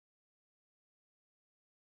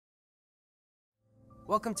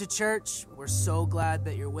Welcome to church. We're so glad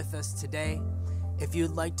that you're with us today. If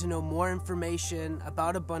you'd like to know more information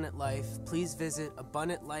about Abundant Life, please visit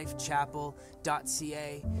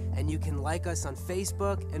abundantlifechapel.ca, and you can like us on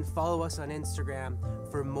Facebook and follow us on Instagram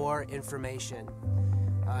for more information.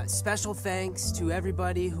 Special thanks to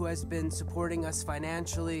everybody who has been supporting us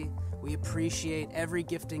financially. We appreciate every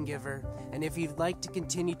gift and giver. And if you'd like to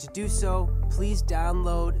continue to do so, please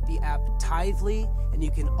download the app Tithely, and you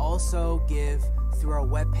can also give through our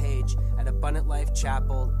webpage at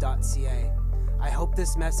abundantlifechapel.ca. I hope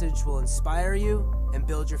this message will inspire you and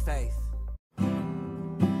build your faith.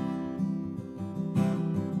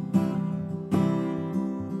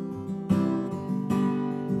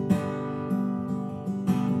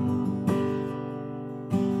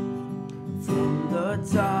 From the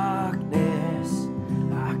darkness,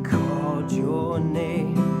 I called your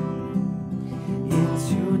name.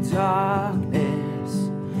 Into darkness,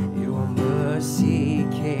 your mercy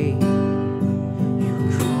came.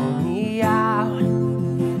 You called me out,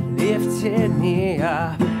 lifted me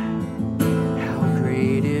up. How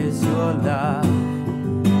great is your love?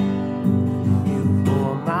 You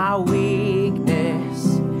bore my weakness,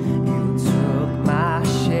 you took my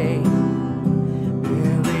shame,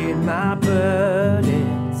 buried my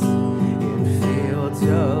burdens in fields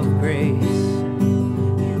of grace.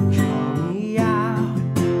 You called me out,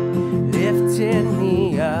 lifted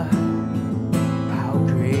me up. How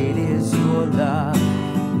great is your love?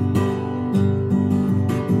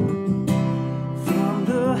 From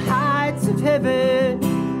the heights of heaven,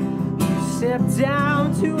 you stepped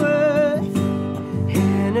down to earth.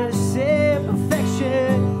 Innocent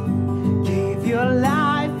perfection, gave your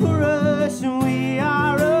life for us, and we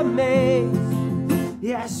are amazed.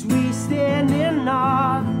 Yes, we stand in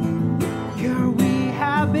awe. Girl, we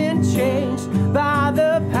have been changed by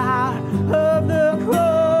the power of the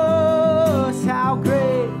cross. How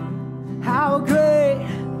great, how great,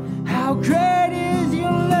 how great is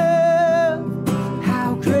your love?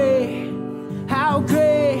 How great, how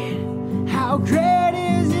great, how great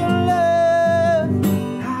is your love?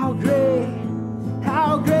 How great,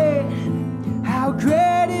 how great, how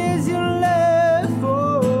great is your love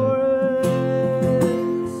for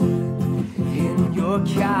us? In your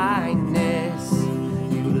kindness,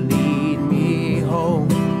 you lead me home.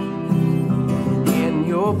 In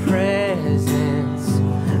your presence,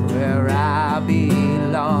 where I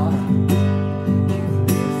belong. You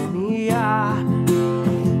lift me up,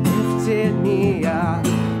 lifted me up.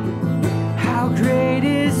 How great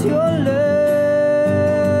is your love?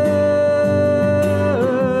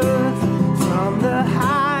 From the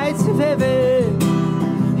heights of heaven,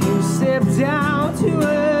 you stepped down to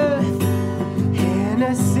earth.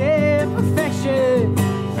 Innocent perfection,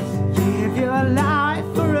 give your life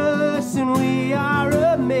for us, and we are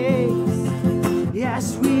amazed.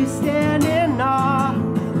 Yes, we stand in awe,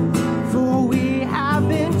 for we have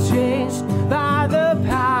been changed by the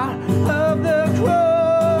power of the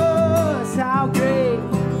cross. How great,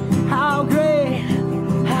 how great,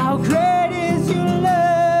 how great is your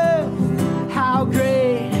love? How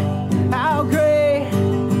great, how great,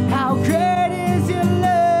 how great is your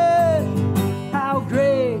love? How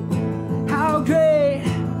great, how great,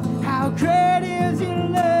 how great is your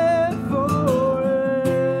love for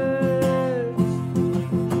us?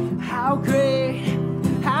 How great,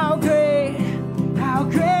 how great, how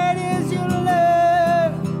great is your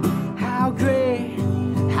love? How great,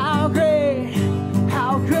 how great,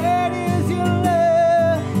 how great is your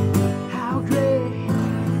love? How great,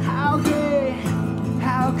 how great,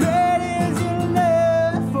 how great is your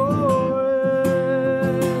love for us?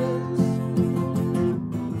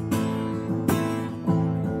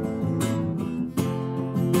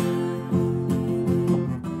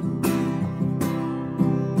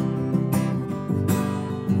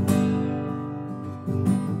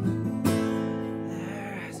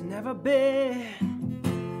 There's never been,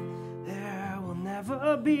 there will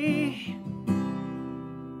never be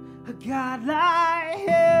a God like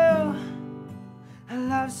you, a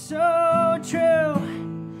love so true.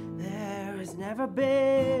 There has never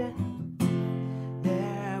been,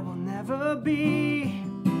 there will never be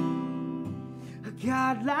a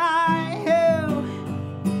God like you,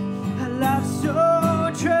 a love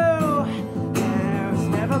so true. There has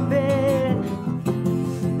never been,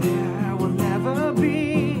 there will never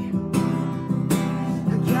be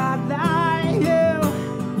a God like you,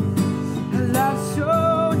 a love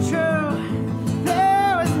so true.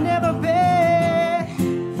 There has never been,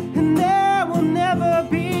 and there will never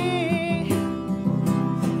be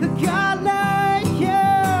a God like you,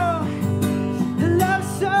 a love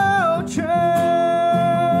so true.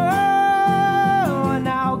 And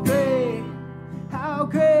how great,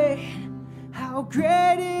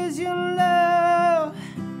 great is your love.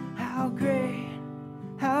 How great,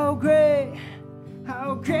 how great,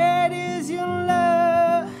 how great is your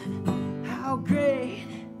love. How great,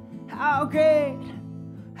 how great,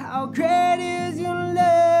 how great is your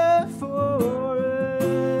love for us.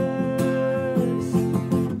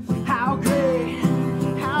 How great,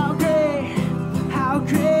 how great, how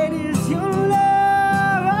great is your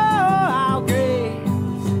love. How great,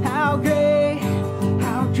 how great,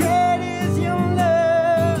 how great is your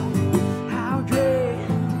love. How great,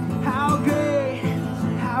 how great,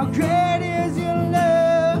 how great is your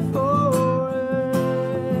love for us.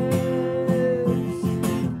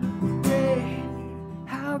 Great,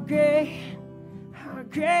 how great, how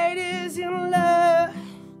great is your love.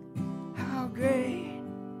 How great,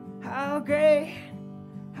 how great,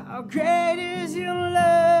 how great is your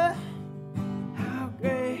love. How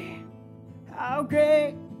great, how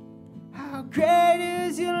great, how great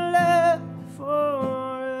is your love for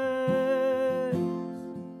us.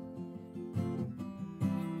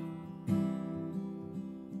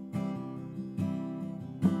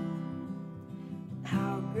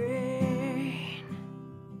 How great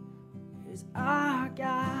is our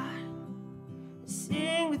God.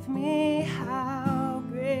 Sing with me, how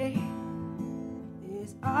great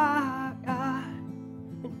is our God.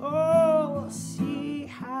 And oh, we'll see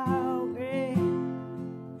how great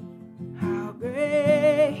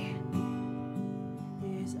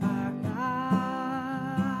is our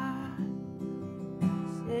God.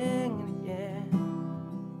 Sing it again.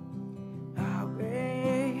 How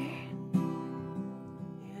great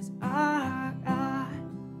is our God.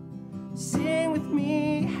 Sing with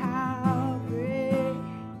me, how great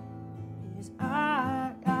is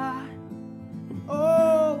our God. And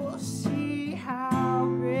oh, we'll see how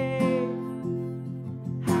great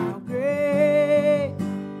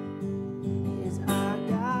is our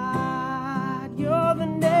God. You're the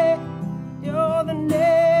name, you're the name,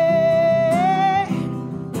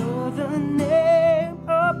 you're the name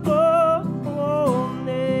above all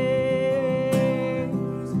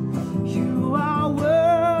names. You are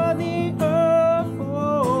worthy of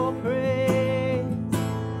all praise,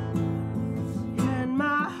 and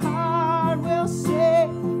my heart will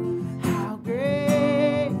sing, how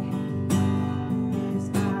great is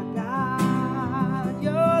our God.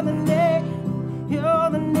 You're the name, you're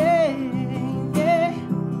the name, yeah.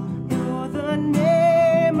 You're the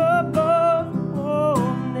name above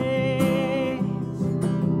all names.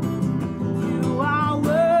 You are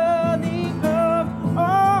worthy of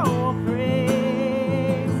all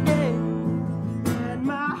praise, yeah. And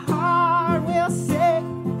my heart will say,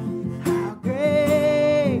 how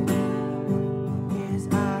great is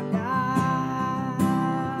our God.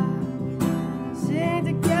 Sing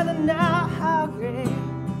together now, how great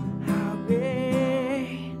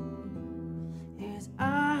is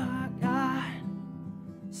our God.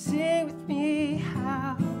 Sing with me,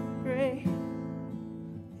 how great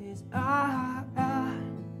is our God.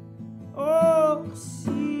 Oh,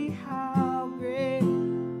 see how great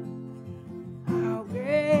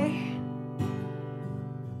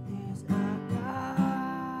is our God.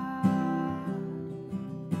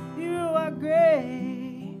 You are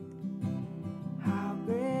great. How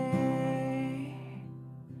great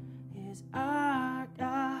is our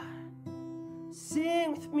God.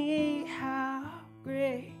 Sing with me, how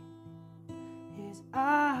great is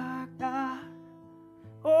our God.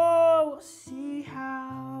 Oh, we'll see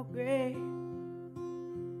how great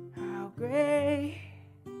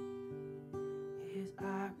is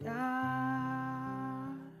our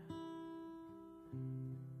God.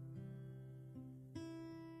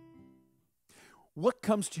 What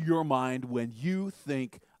comes to your mind when you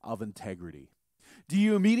think of integrity? Do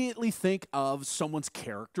you immediately think of someone's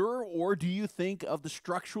character, or do you think of the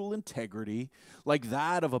structural integrity like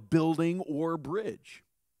that of a building or a bridge?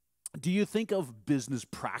 Do you think of business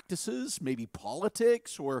practices, maybe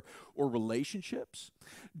politics or relationships?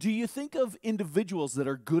 Do you think of individuals that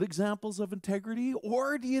are good examples of integrity,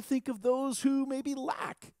 or do you think of those who maybe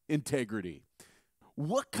lack integrity?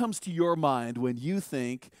 What comes to your mind when you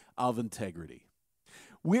think of integrity?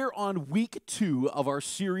 We're on week 2 of our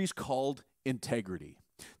series called Integrity.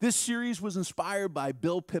 This series was inspired by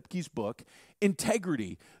Bill Pipke's book,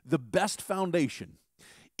 Integrity, the Best Foundation.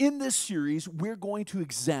 In this series, we're going to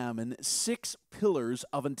examine 6 pillars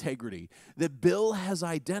of integrity that Bill has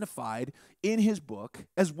identified in his book,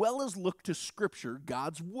 as well as look to Scripture,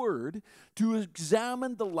 God's Word, to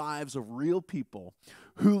examine the lives of real people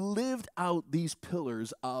who lived out these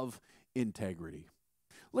pillars of integrity.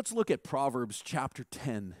 Let's look at Proverbs chapter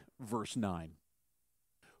 10, verse 9.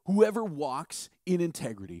 Whoever walks in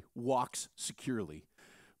integrity walks securely,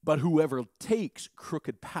 but whoever takes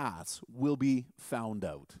crooked paths will be found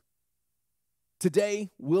out. Today,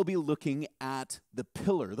 we'll be looking at the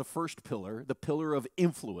first pillar, the pillar of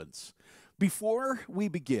influence. Before we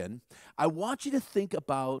begin, I want you to think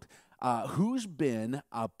about who's been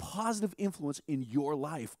a positive influence in your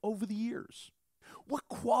life over the years. What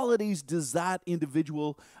qualities does that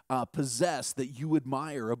individual possess that you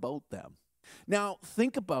admire about them? Now,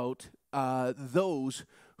 think about those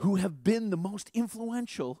who have been the most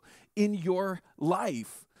influential in your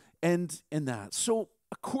life and that. So,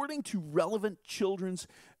 according to Relevant Children's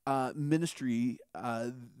Ministry,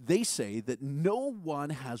 they say that no one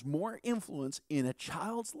has more influence in a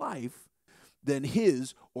child's life than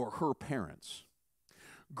his or her parents.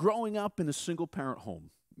 Growing up in a single-parent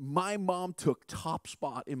home, my mom took top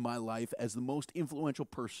spot in my life as the most influential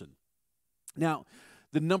person. Now,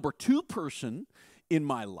 the number 2 person in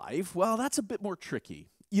my life, well, that's a bit more tricky.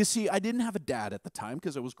 You see, I didn't have a dad at the time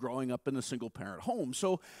because I was growing up in a single-parent home.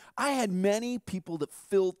 So I had many people that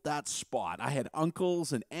filled that spot. I had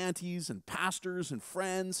uncles and aunties and pastors and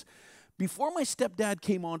friends. Before my stepdad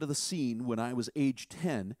came onto the scene when I was age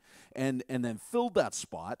 10 and then filled that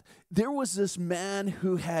spot, there was this man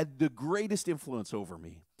who had the greatest influence over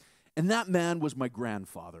me. And that man was my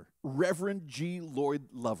grandfather, Reverend G. Lloyd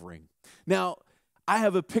Lovering. Now, I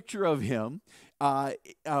have a picture of him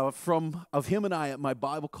of him and I at my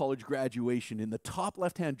Bible college graduation in the top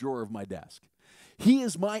left-hand drawer of my desk. He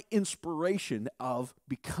is my inspiration of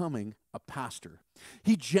becoming a pastor.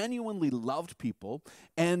 He genuinely loved people,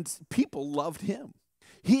 and people loved him.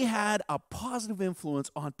 He had a positive influence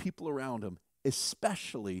on people around him,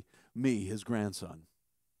 especially me, his grandson.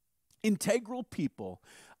 Integral people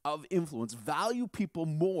of influence value people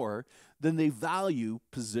more than they value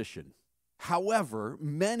position. However,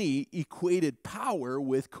 many equated power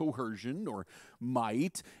with coercion or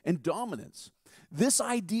might and dominance. This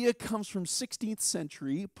idea comes from 16th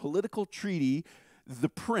century political treaty, The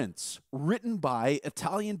Prince, written by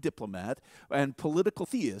Italian diplomat and political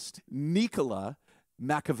theist Niccolo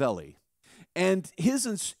Machiavelli. And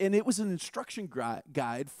it was an instruction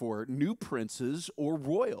guide for new princes or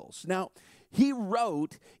royals. Now, he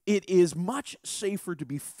wrote, "It is much safer to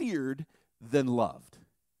be feared than loved."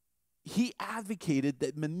 He advocated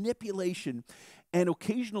that manipulation and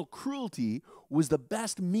occasional cruelty was the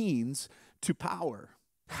best means to power.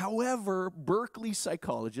 However, Berkeley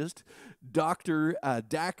psychologist Dr.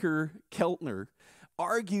 Dacher Keltner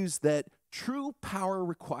argues that true power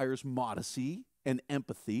requires modesty and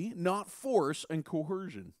empathy, not force and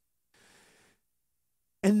coercion.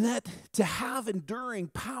 And that to have enduring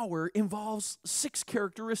power involves 6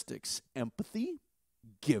 characteristics: empathy,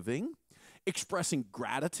 giving, expressing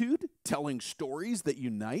gratitude, telling stories that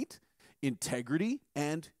unite, integrity,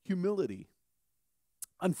 and humility.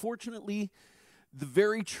 Unfortunately, the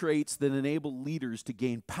very traits that enable leaders to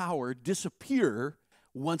gain power disappear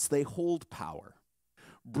once they hold power.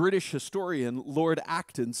 British historian Lord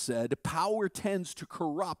Acton said, "Power tends to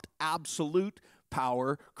corrupt. Absolute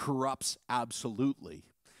power corrupts absolutely."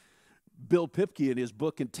 Bill Pipke, in his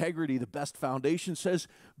book Integrity, the Best Foundation, says,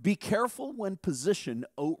 "Be careful when position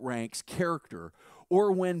outranks character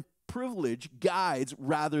or when privilege guides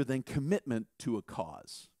rather than commitment to a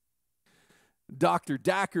cause." Dr.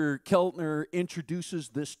 Dacher Keltner introduces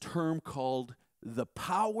this term called the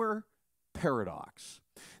power paradox.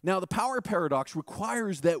 Now, the power paradox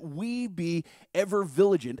requires that we be ever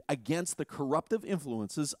vigilant against the corruptive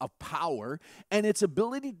influences of power and its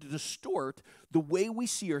ability to distort the way we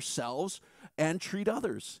see ourselves and treat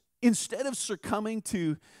others. Instead of succumbing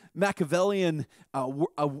to a Machiavellian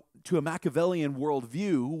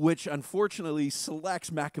worldview, which unfortunately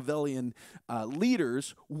selects Machiavellian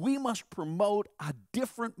leaders, we must promote a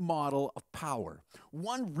different model of power,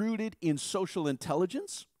 one rooted in social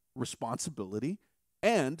intelligence, responsibility,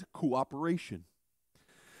 and cooperation.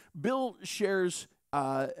 Bill shares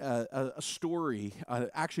a story,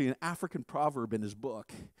 actually an African proverb in his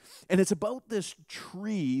book, and it's about this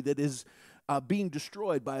tree that is being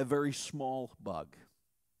destroyed by a very small bug.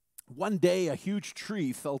 One day, a huge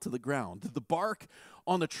tree fell to the ground. The bark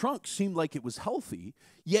on the trunk seemed like it was healthy,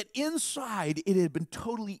 yet inside it had been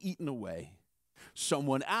totally eaten away.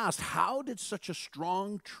 Someone asked, "How did such a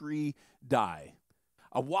strong tree die?"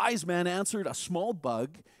 A wise man answered, "A small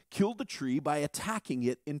bug killed the tree by attacking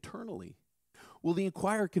it internally." Well, the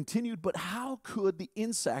inquirer continued, "But how could the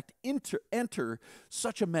insect enter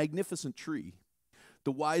such a magnificent tree?"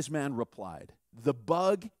 The wise man replied, "The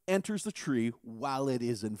bug enters the tree while it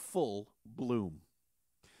is in full bloom."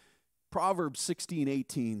 Proverbs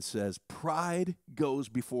 16:18 says, "Pride goes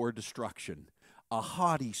before destruction, a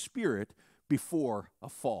haughty spirit before a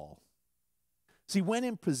fall." See, when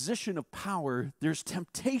in position of power, there's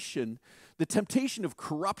temptation. The temptation of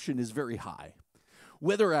corruption is very high.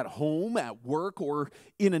 Whether at home, at work, or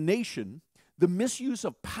in a nation, the misuse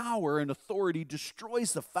of power and authority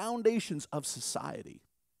destroys the foundations of society.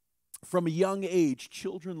 From a young age,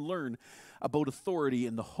 children learn about authority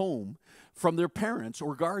in the home from their parents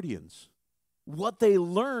or guardians. What they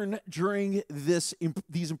learn during these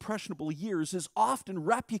impressionable years is often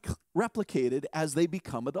replicated as they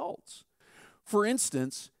become adults. For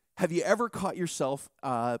instance, have you ever caught yourself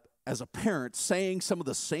as a parent saying some of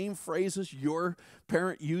the same phrases your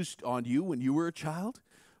parent used on you when you were a child?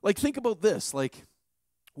 Like, think about this. Like,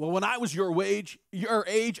 well, when I was your age,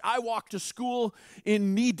 I walked to school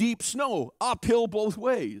in knee-deep snow, uphill both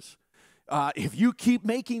ways. If you keep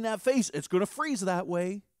making that face, it's going to freeze that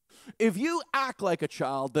way. If you act like a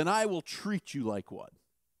child, then I will treat you like one.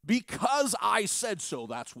 Because I said so,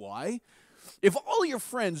 that's why. If all your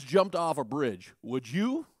friends jumped off a bridge, would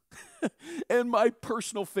you? And my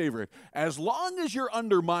personal favorite, as long as you're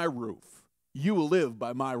under my roof, you will live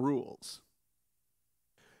by my rules.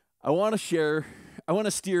 I want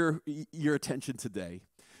to steer your attention today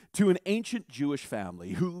to an ancient Jewish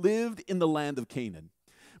family who lived in the land of Canaan,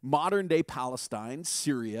 modern-day Palestine,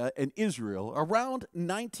 Syria, and Israel around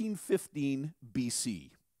 1915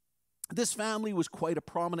 BC. This family was quite a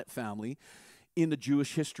prominent family in the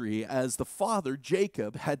Jewish history, as the father,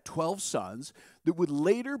 Jacob, had 12 sons that would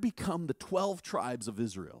later become the 12 tribes of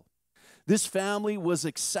Israel. This family was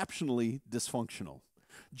exceptionally dysfunctional.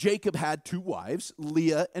 Jacob had 2 wives,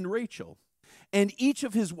 Leah and Rachel, and each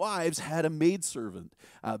of his wives had a maidservant,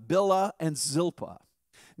 Bilhah and Zilpah.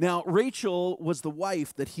 Now, Rachel was the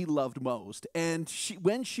wife that he loved most, and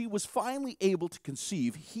when she was finally able to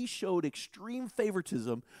conceive, he showed extreme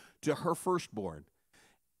favoritism to her firstborn.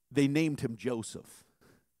 They named him Joseph.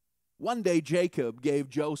 One day, Jacob gave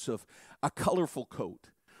Joseph a colorful coat,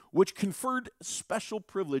 which conferred special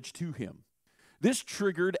privilege to him. This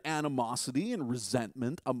triggered animosity and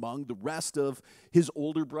resentment among the rest of his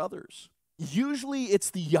older brothers. Usually, it's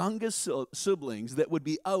the youngest siblings that would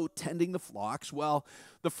be out tending the flocks, while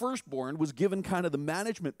the firstborn was given kind of the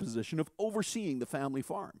management position of overseeing the family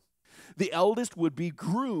farm. The eldest would be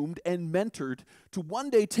groomed and mentored to one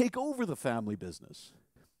day take over the family business.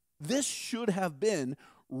 This should have been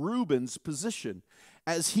Reuben's position,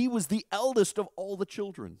 as he was the eldest of all the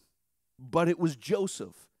children. But it was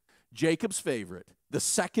Joseph, Jacob's favorite, the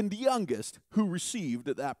second youngest, who received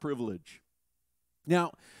that privilege.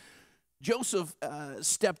 Now, Joseph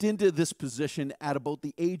stepped into this position at about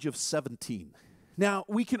the age of 17. Now,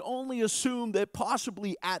 we can only assume that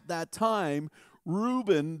possibly at that time,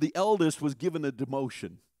 Reuben, the eldest, was given a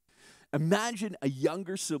demotion. Imagine a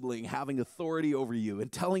younger sibling having authority over you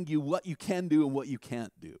and telling you what you can do and what you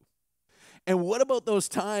can't do. And what about those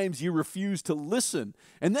times you refuse to listen?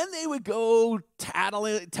 And then they would go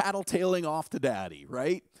tattletaling off to daddy,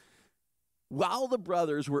 right? While the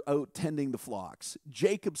brothers were out tending the flocks,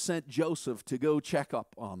 Jacob sent Joseph to go check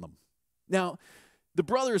up on them. Now, the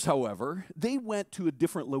brothers, however, they went to a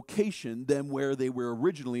different location than where they were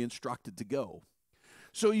originally instructed to go.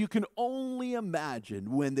 So you can only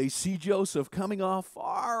imagine when they see Joseph coming off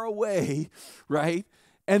far away, right?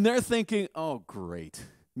 And they're thinking, oh, great.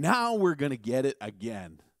 Now we're going to get it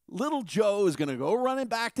again. Little Joe is going to go running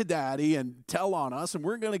back to daddy and tell on us, and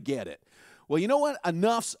we're going to get it. Well, you know what?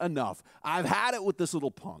 Enough's enough. I've had it with this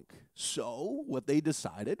little punk. So what they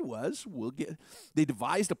decided was they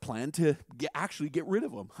devised a plan to actually get rid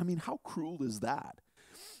of him. I mean, how cruel is that?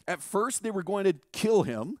 At first, they were going to kill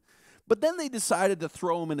him, but then they decided to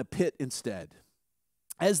throw him in a pit instead.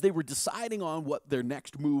 As they were deciding on what their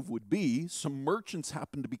next move would be, some merchants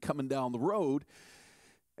happened to be coming down the road,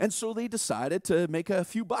 and so they decided to make a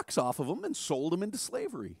few bucks off of him and sold him into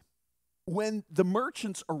slavery. When the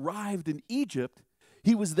merchants arrived in Egypt,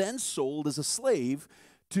 he was then sold as a slave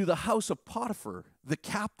to the house of Potiphar, the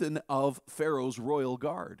captain of Pharaoh's royal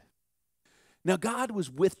guard. Now, God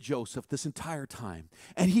was with Joseph this entire time,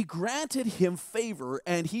 and he granted him favor,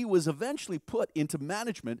 and he was eventually put into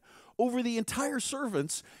management over the entire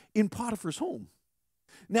servants in Potiphar's home.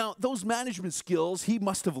 Now, those management skills he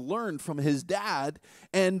must have learned from his dad,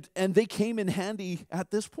 and they came in handy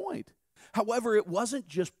at this point. However, it wasn't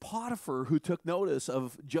just Potiphar who took notice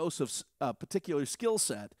of Joseph's particular skill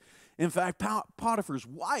set. In fact, Potiphar's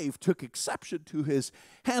wife took exception to his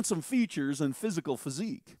handsome features and physical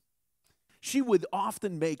physique. She would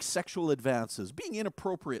often make sexual advances, being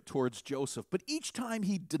inappropriate towards Joseph, but each time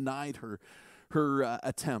he denied her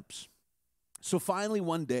attempts. So finally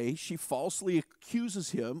one day, she falsely accuses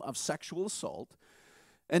him of sexual assault,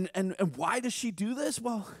 And why does she do this?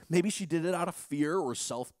 Well, maybe she did it out of fear or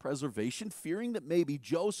self-preservation, fearing that maybe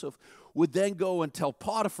Joseph would then go and tell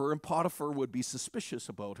Potiphar, and Potiphar would be suspicious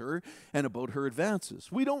about her and about her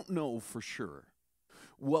advances. We don't know for sure.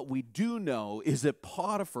 What we do know is that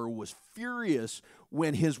Potiphar was furious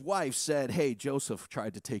when his wife said, hey, Joseph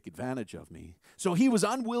tried to take advantage of me. So he was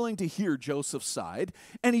unwilling to hear Joseph's side,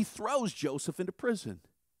 and he throws Joseph into prison.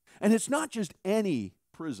 And it's not just any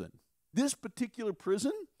prison. This particular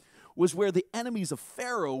prison was where the enemies of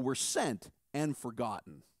Pharaoh were sent and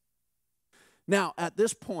forgotten. Now, at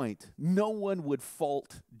this point, no one would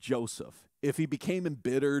fault Joseph if he became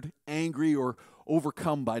embittered, angry, or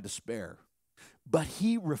overcome by despair. But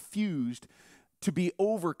he refused to be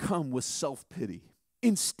overcome with self-pity.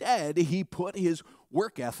 Instead, he put his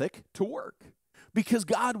work ethic to work. Because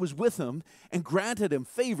God was with him and granted him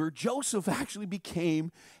favor, Joseph actually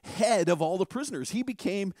became head of all the prisoners. He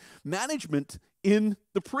became management in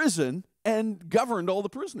the prison and governed all the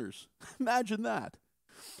prisoners. Imagine that.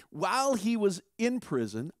 While he was in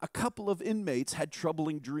prison, a couple of inmates had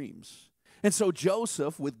troubling dreams. And so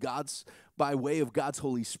Joseph, by way of God's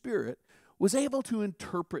Holy Spirit, was able to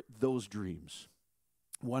interpret those dreams.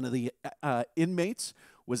 One of the inmates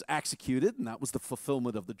was executed, and that was the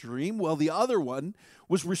fulfillment of the dream, while the other one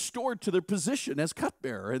was restored to their position as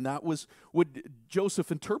cupbearer, and that was what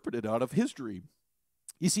Joseph interpreted out of his dream.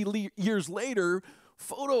 You see, years later,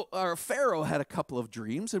 Pharaoh had a couple of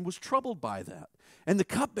dreams and was troubled by that. And the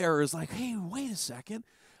cupbearer is like, hey, wait a second.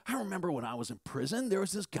 I remember when I was in prison, there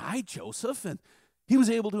was this guy, Joseph, and he was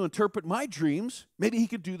able to interpret my dreams. Maybe he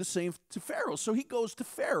could do the same to Pharaoh. So he goes to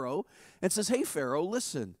Pharaoh and says, hey, Pharaoh,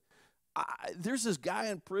 listen, there's this guy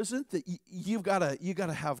in prison that you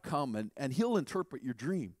gotta have come, and he'll interpret your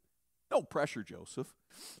dream. No pressure, Joseph.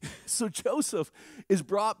 So Joseph is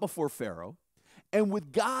brought before Pharaoh, and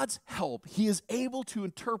with God's help, he is able to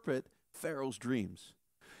interpret Pharaoh's dreams.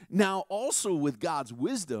 Now, also with God's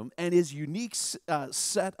wisdom and his unique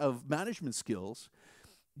set of management skills,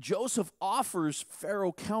 Joseph offers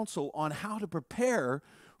Pharaoh counsel on how to prepare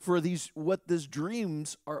for what these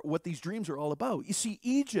dreams are all about. You see,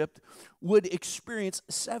 Egypt would experience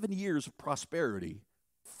 7 years of prosperity,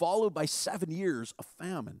 followed by 7 years of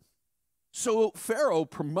famine. So Pharaoh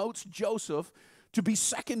promotes Joseph to be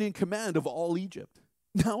second in command of all Egypt.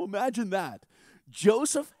 Now imagine that.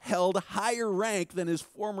 Joseph held a higher rank than his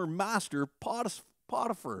former master,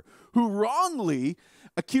 Potiphar, who wrongly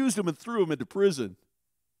accused him and threw him into prison.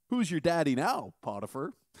 Who's your daddy now,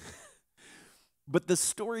 Potiphar? But the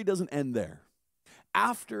story doesn't end there.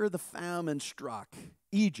 After the famine struck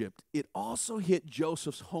Egypt, it also hit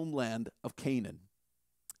Joseph's homeland of Canaan.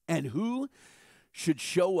 And who should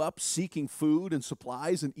show up seeking food and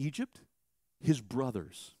supplies in Egypt? His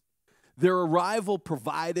brothers. Their arrival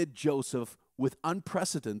provided Joseph with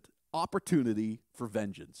unprecedented opportunity for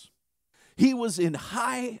vengeance. He was in a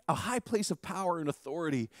high place of power and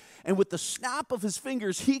authority, and with the snap of his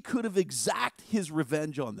fingers, he could have exacted his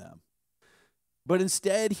revenge on them. But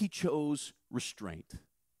instead, he chose restraint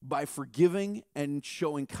by forgiving and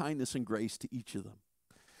showing kindness and grace to each of them.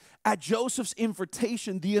 At Joseph's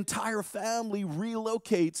invitation, the entire family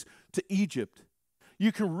relocates to Egypt.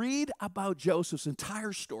 You can read about Joseph's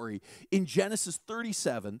entire story in Genesis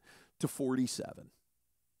 37 to 47.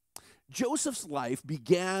 Joseph's life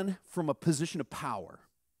began from a position of power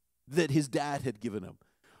that his dad had given him,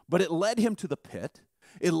 but it led him to the pit.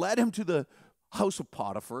 It led him to the house of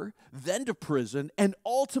Potiphar, then to prison, and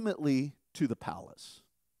ultimately to the palace.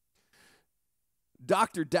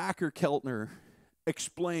 Dr. Dacher Keltner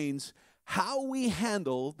explains how we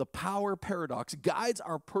handle the power paradox guides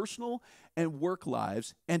our personal and work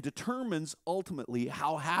lives and determines ultimately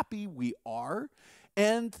how happy we are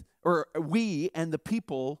or we and the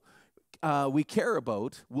people we care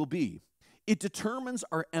about will be. It determines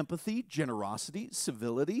our empathy, generosity,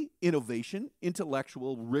 civility, innovation,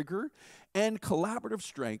 intellectual rigor, and collaborative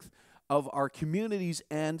strength of our communities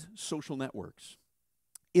and social networks.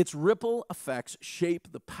 Its ripple effects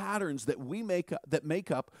shape the patterns that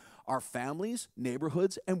make up our families,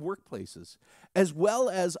 neighborhoods, and workplaces, as well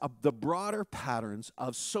as the broader patterns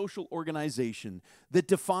of social organization that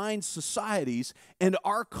define societies and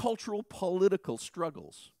our cultural political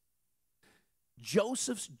struggles.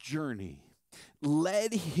 Joseph's journey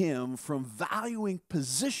led him from valuing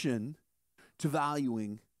position to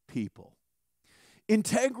valuing people.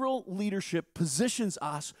 Integral leadership positions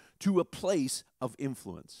us to a place of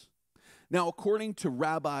influence. Now, according to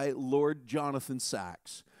Rabbi Lord Jonathan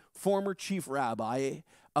Sacks, former chief rabbi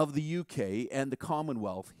of the UK and the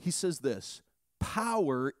Commonwealth, he says this: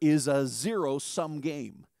 power is a zero-sum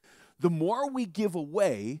game. The more we give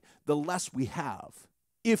away, the less we have.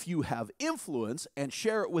 If you have influence and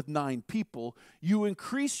share it with 9 people, you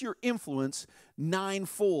increase your influence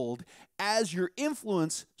 9-fold as your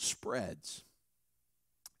influence spreads.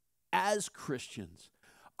 As Christians,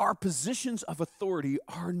 our positions of authority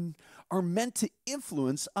are meant to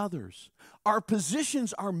influence others. Our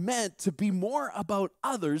positions are meant to be more about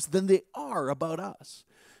others than they are about us.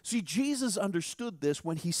 See, Jesus understood this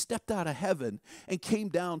when he stepped out of heaven and came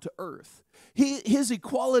down to earth. His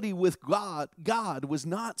equality with God was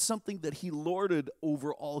not something that he lorded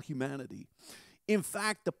over all humanity. In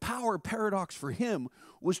fact, the power paradox for him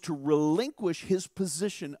was to relinquish his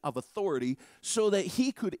position of authority so that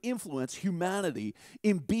he could influence humanity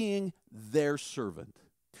in being their servant.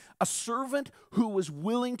 A servant who was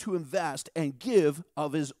willing to invest and give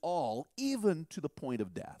of his all, even to the point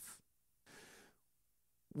of death.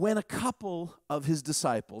 When a couple of his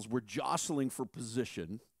disciples were jostling for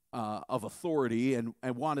position of authority and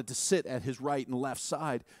wanted to sit at his right and left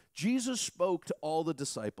side, Jesus spoke to all the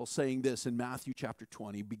disciples, saying this in Matthew chapter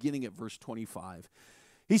 20, beginning at verse 25.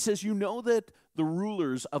 He says, "You know that the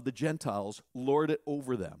rulers of the Gentiles lord it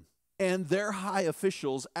over them, and their high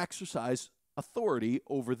officials exercise authority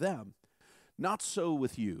over them. Not so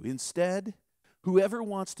with you. Instead, whoever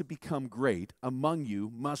wants to become great among you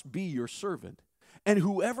must be your servant. And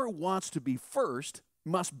whoever wants to be first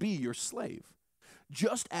must be your slave,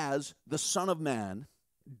 just as the Son of Man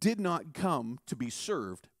did not come to be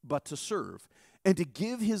served, but to serve, and to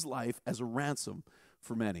give his life as a ransom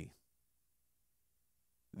for many."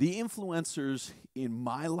 The influencers in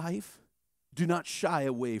my life do not shy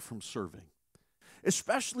away from serving,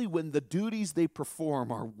 especially when the duties they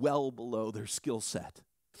perform are well below their skill set.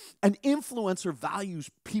 An influencer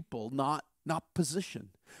values people, not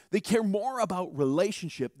position. They care more about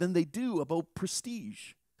relationship than they do about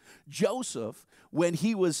prestige. Joseph, when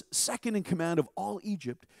he was second in command of all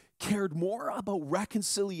Egypt, cared more about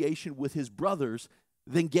reconciliation with his brothers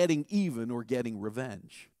than getting even or getting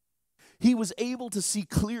revenge. He was able to see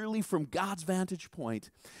clearly from God's vantage point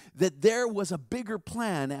that there was a bigger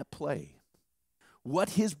plan at play.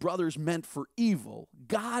 What his brothers meant for evil,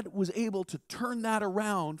 God was able to turn that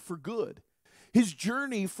around for good. His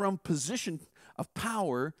journey from position of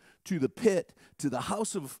power to the pit, to the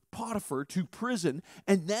house of Potiphar, to prison,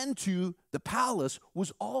 and then to the palace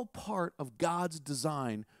was all part of God's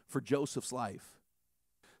design for Joseph's life.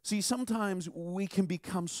 See, sometimes we can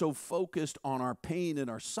become so focused on our pain and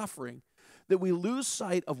our suffering that we lose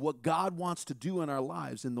sight of what God wants to do in our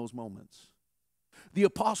lives in those moments. The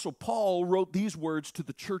Apostle Paul wrote these words to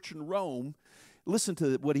the church in Rome. Listen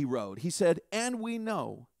to what he wrote. He said, "And we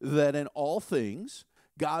know that in all things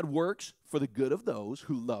God works for the good of those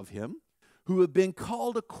who love him, who have been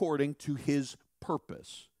called according to his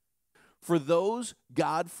purpose. For those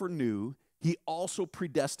God foreknew, he also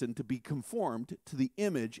predestined to be conformed to the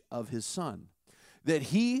image of his Son, that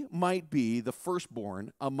he might be the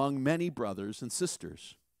firstborn among many brothers and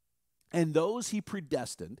sisters. And those he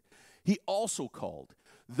predestined, he also called.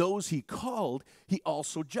 Those he called, he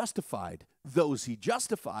also justified. Those he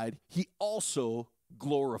justified, he also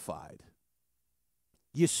glorified."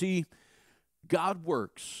 You see, God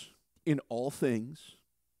works in all things,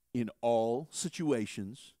 in all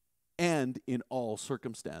situations, and in all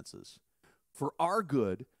circumstances for our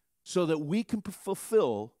good, so that we can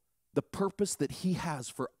fulfill the purpose that he has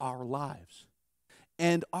for our lives.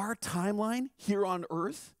 And our timeline here on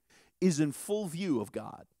earth is in full view of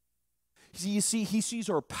God. You see, he sees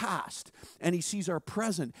our past, and he sees our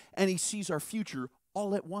present, and he sees our future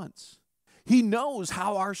all at once. He knows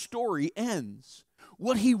how our story ends.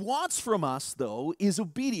 What he wants from us, though, is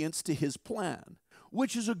obedience to his plan,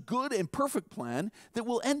 which is a good and perfect plan that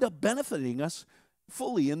will end up benefiting us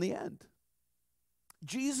fully in the end.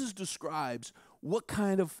 Jesus describes what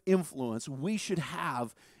kind of influence we should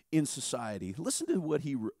have in society. Listen to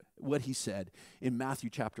what he said in Matthew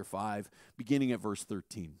chapter 5, beginning at verse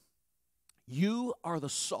 13. "You are the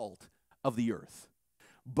salt of the earth,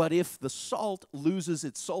 but if the salt loses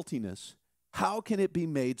its saltiness, how can it be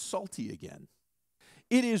made salty again?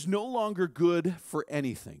 It is no longer good for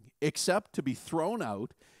anything except to be thrown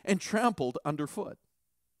out and trampled underfoot.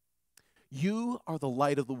 You are the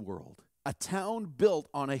light of the world. A town built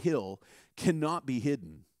on a hill cannot be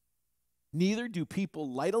hidden. Neither do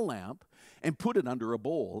people light a lamp and put it under a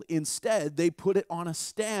bowl. Instead, they put it on a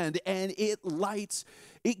stand, and it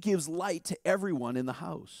gives light to everyone in the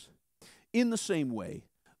house. In the same way,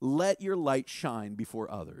 let your light shine before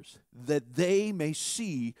others, that they may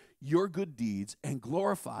see your good deeds and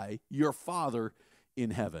glorify your Father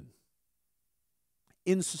in heaven."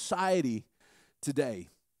 In society today,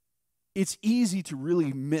 it's easy to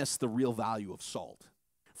really miss the real value of salt.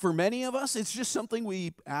 For many of us, it's just something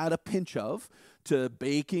we add a pinch of to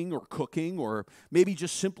baking or cooking, or maybe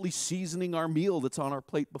just simply seasoning our meal that's on our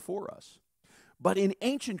plate before us. But in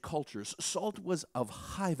ancient cultures, salt was of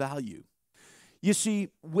high value. You see,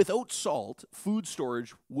 without salt, food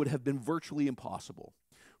storage would have been virtually impossible,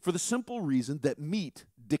 for the simple reason that meat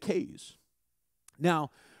decays. Now,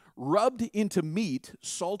 rubbed into meat,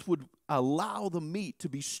 salt would allow the meat to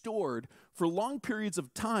be stored for long periods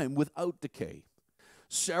of time without decay.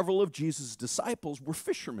 Several of Jesus' disciples were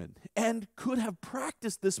fishermen and could have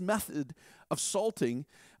practiced this method of salting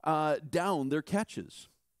down their catches.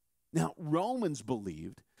 Now, Romans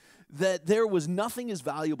believed that there was nothing as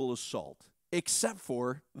valuable as salt except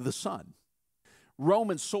for the sun.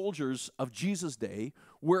 Roman soldiers of Jesus' day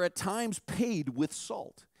were at times paid with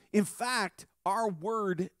salt. In fact, our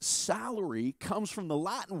word salary comes from the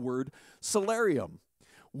Latin word salarium,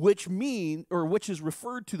 which is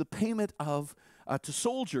referred to the payment of to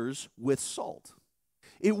soldiers with salt.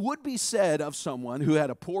 It would be said of someone who had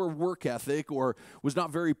a poor work ethic or was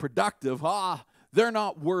not very productive, they're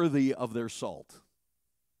not worthy of their salt.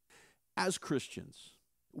 As Christians,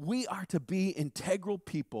 we are to be integral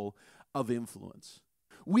people of influence.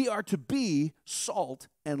 We are to be salt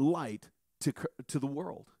and light to the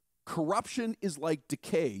world. Corruption is like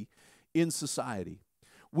decay in society.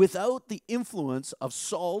 Without the influence of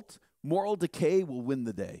salt, moral decay will win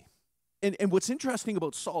the day. And what's interesting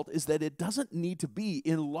about salt is that it doesn't need to be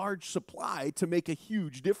in large supply to make a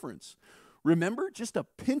huge difference. Remember, just a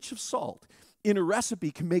pinch of salt in a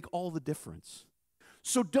recipe can make all the difference.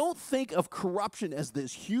 So don't think of corruption as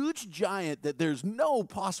this huge giant that there's no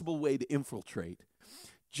possible way to infiltrate.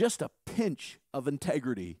 Just a pinch of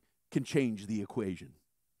integrity can change the equation.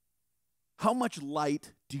 How much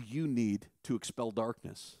light do you need to expel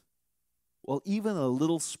darkness? Well, even a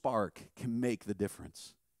little spark can make the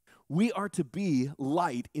difference. We are to be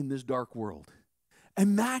light in this dark world.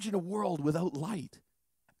 Imagine a world without light.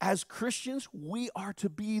 As Christians, we are to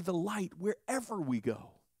be the light wherever we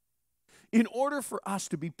go. In order for us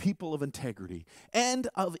to be people of integrity and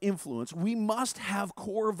of influence, we must have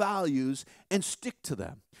core values and stick to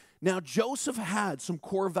them. Now, Joseph had some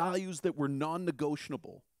core values that were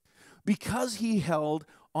non-negotiable. Because he held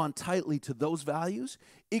on tightly to those values,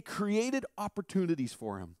 it created opportunities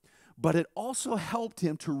for him, but it also helped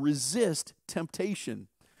him to resist temptation.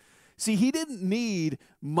 See, he didn't need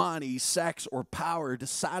money, sex, or power to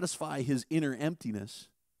satisfy his inner emptiness.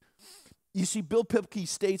 You see, Bill Pipke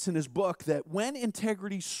states in his book that when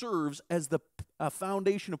integrity serves as the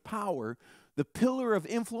foundation of power, the pillar of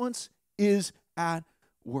influence is at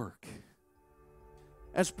work.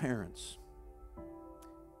 As parents,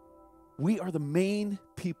 we are the main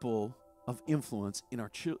people of influence in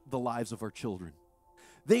the lives of our children.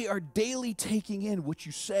 They are daily taking in what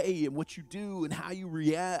you say and what you do and how you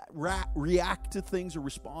react to things or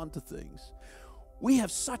respond to things. We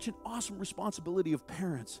have such an awesome responsibility of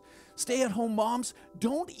parents. Stay-at-home moms,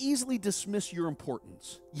 don't easily dismiss your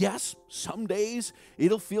importance. Yes, some days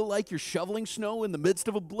it'll feel like you're shoveling snow in the midst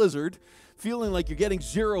of a blizzard, feeling like you're getting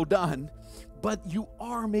zero done, but you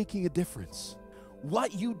are making a difference.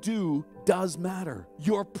 What you do does matter.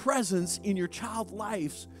 Your presence in your child's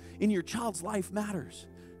life matters.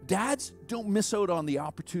 Dads, don't miss out on the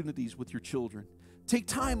opportunities with your children. Take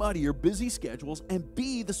time out of your busy schedules and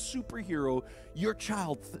be the superhero your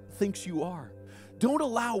child thinks you are. Don't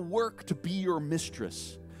allow work to be your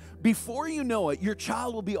mistress. Before you know it, your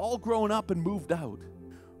child will be all grown up and moved out.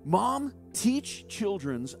 Mom, teach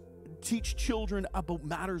children about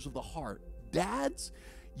matters of the heart. Dads,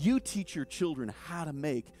 you teach your children how to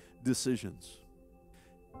make decisions.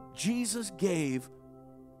 Jesus gave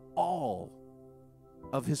all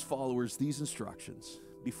of his followers these instructions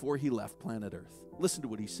before he left planet Earth. Listen to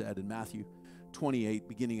what he said in Matthew 28,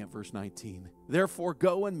 beginning at verse 19. Therefore,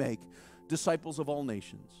 go and make disciples of all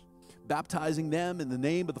nations, baptizing them in the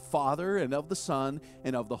name of the Father and of the Son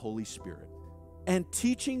and of the Holy Spirit, and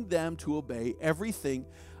teaching them to obey everything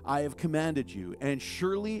I have commanded you. And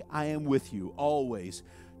surely I am with you always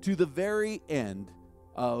to the very end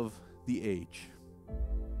of the age.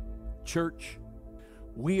 Church,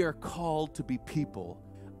 we are called to be people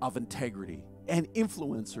of integrity and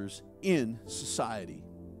influencers in society.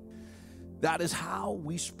 That is how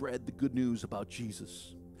we spread the good news about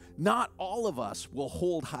Jesus. Not all of us will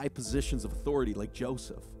hold high positions of authority like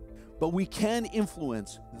Joseph, but we can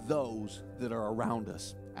influence those that are around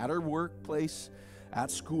us at our workplace, at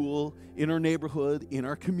school, in our neighborhood, in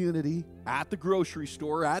our community, at the grocery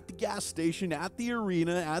store, at the gas station, at the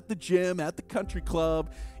arena, at the gym, at the country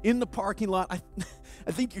club, in the parking lot.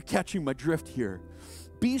 I think you're catching my drift here.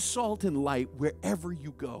 Be salt and light wherever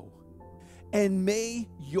you go. And may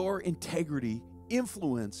your integrity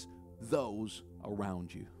influence those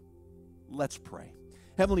around you. Let's pray.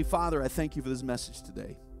 Heavenly Father, I thank you for this message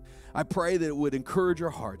today. I pray that it would encourage our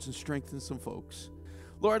hearts and strengthen some folks.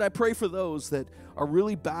 Lord, I pray for those that are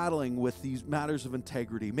really battling with these matters of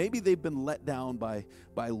integrity. Maybe they've been let down by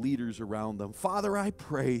leaders around them. Father, I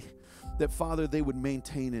pray that, Father, they would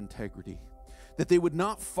maintain integrity, that they would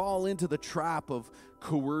not fall into the trap of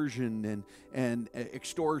coercion and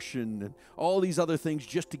extortion and all these other things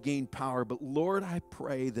just to gain power. But Lord, I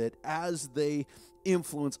pray that as they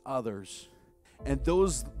influence others, and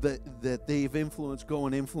those that they've influenced go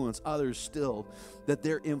and influence others still, that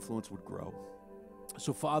their influence would grow.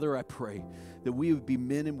 So, Father, I pray that we would be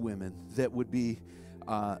men and women that would be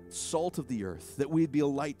salt of the earth, that we'd be a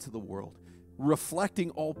light to the world, reflecting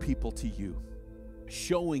all people to you,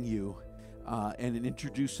 showing you and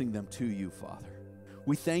introducing them to you, Father.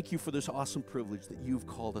 We thank you for this awesome privilege that you've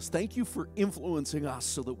called us. Thank you for influencing us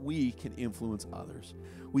so that we can influence others.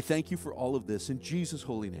 We thank you for all of this in Jesus'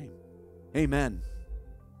 holy name. Amen.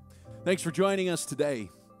 Thanks for joining us today.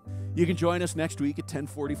 You can join us next week at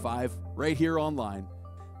 10:45 right here online,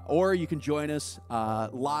 or you can join us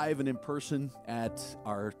live and in person at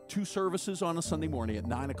our 2 services on a Sunday morning at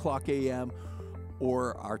 9 o'clock a.m.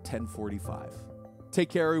 or our 10:45. Take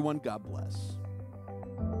care, everyone. God bless.